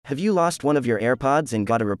Have you lost one of your AirPods and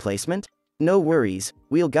got a replacement? No worries,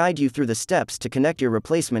 we'll guide you through the steps to connect your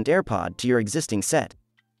replacement AirPod to your existing set.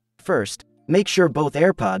 First, make sure both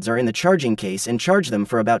AirPods are in the charging case and charge them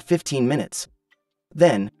for about 15 minutes.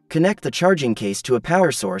 Then, connect the charging case to a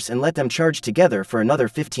power source and let them charge together for another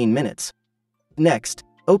 15 minutes. Next,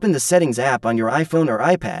 open the Settings app on your iPhone or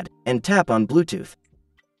iPad and tap on Bluetooth.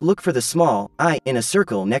 Look for the small I in a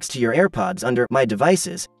circle next to your AirPods under My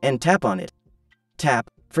Devices and tap on it. Tap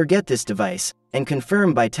Forget this device and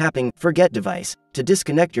confirm by tapping Forget device to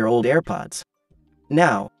disconnect your old AirPods.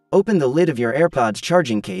 Now, open the lid of your AirPods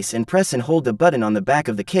charging case and press and hold the button on the back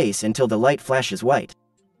of the case until the light flashes white.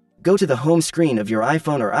 Go to the home screen of your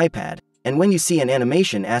iPhone or iPad, and when you see an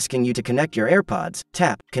animation asking you to connect your AirPods,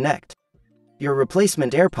 tap Connect. Your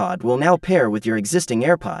replacement AirPod will now pair with your existing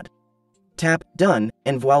AirPod. Tap Done,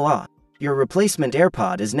 and voila! Your replacement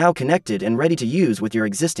AirPod is now connected and ready to use with your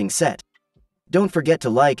existing set. Don't forget to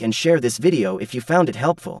like and share this video if you found it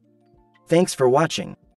helpful. Thanks for watching.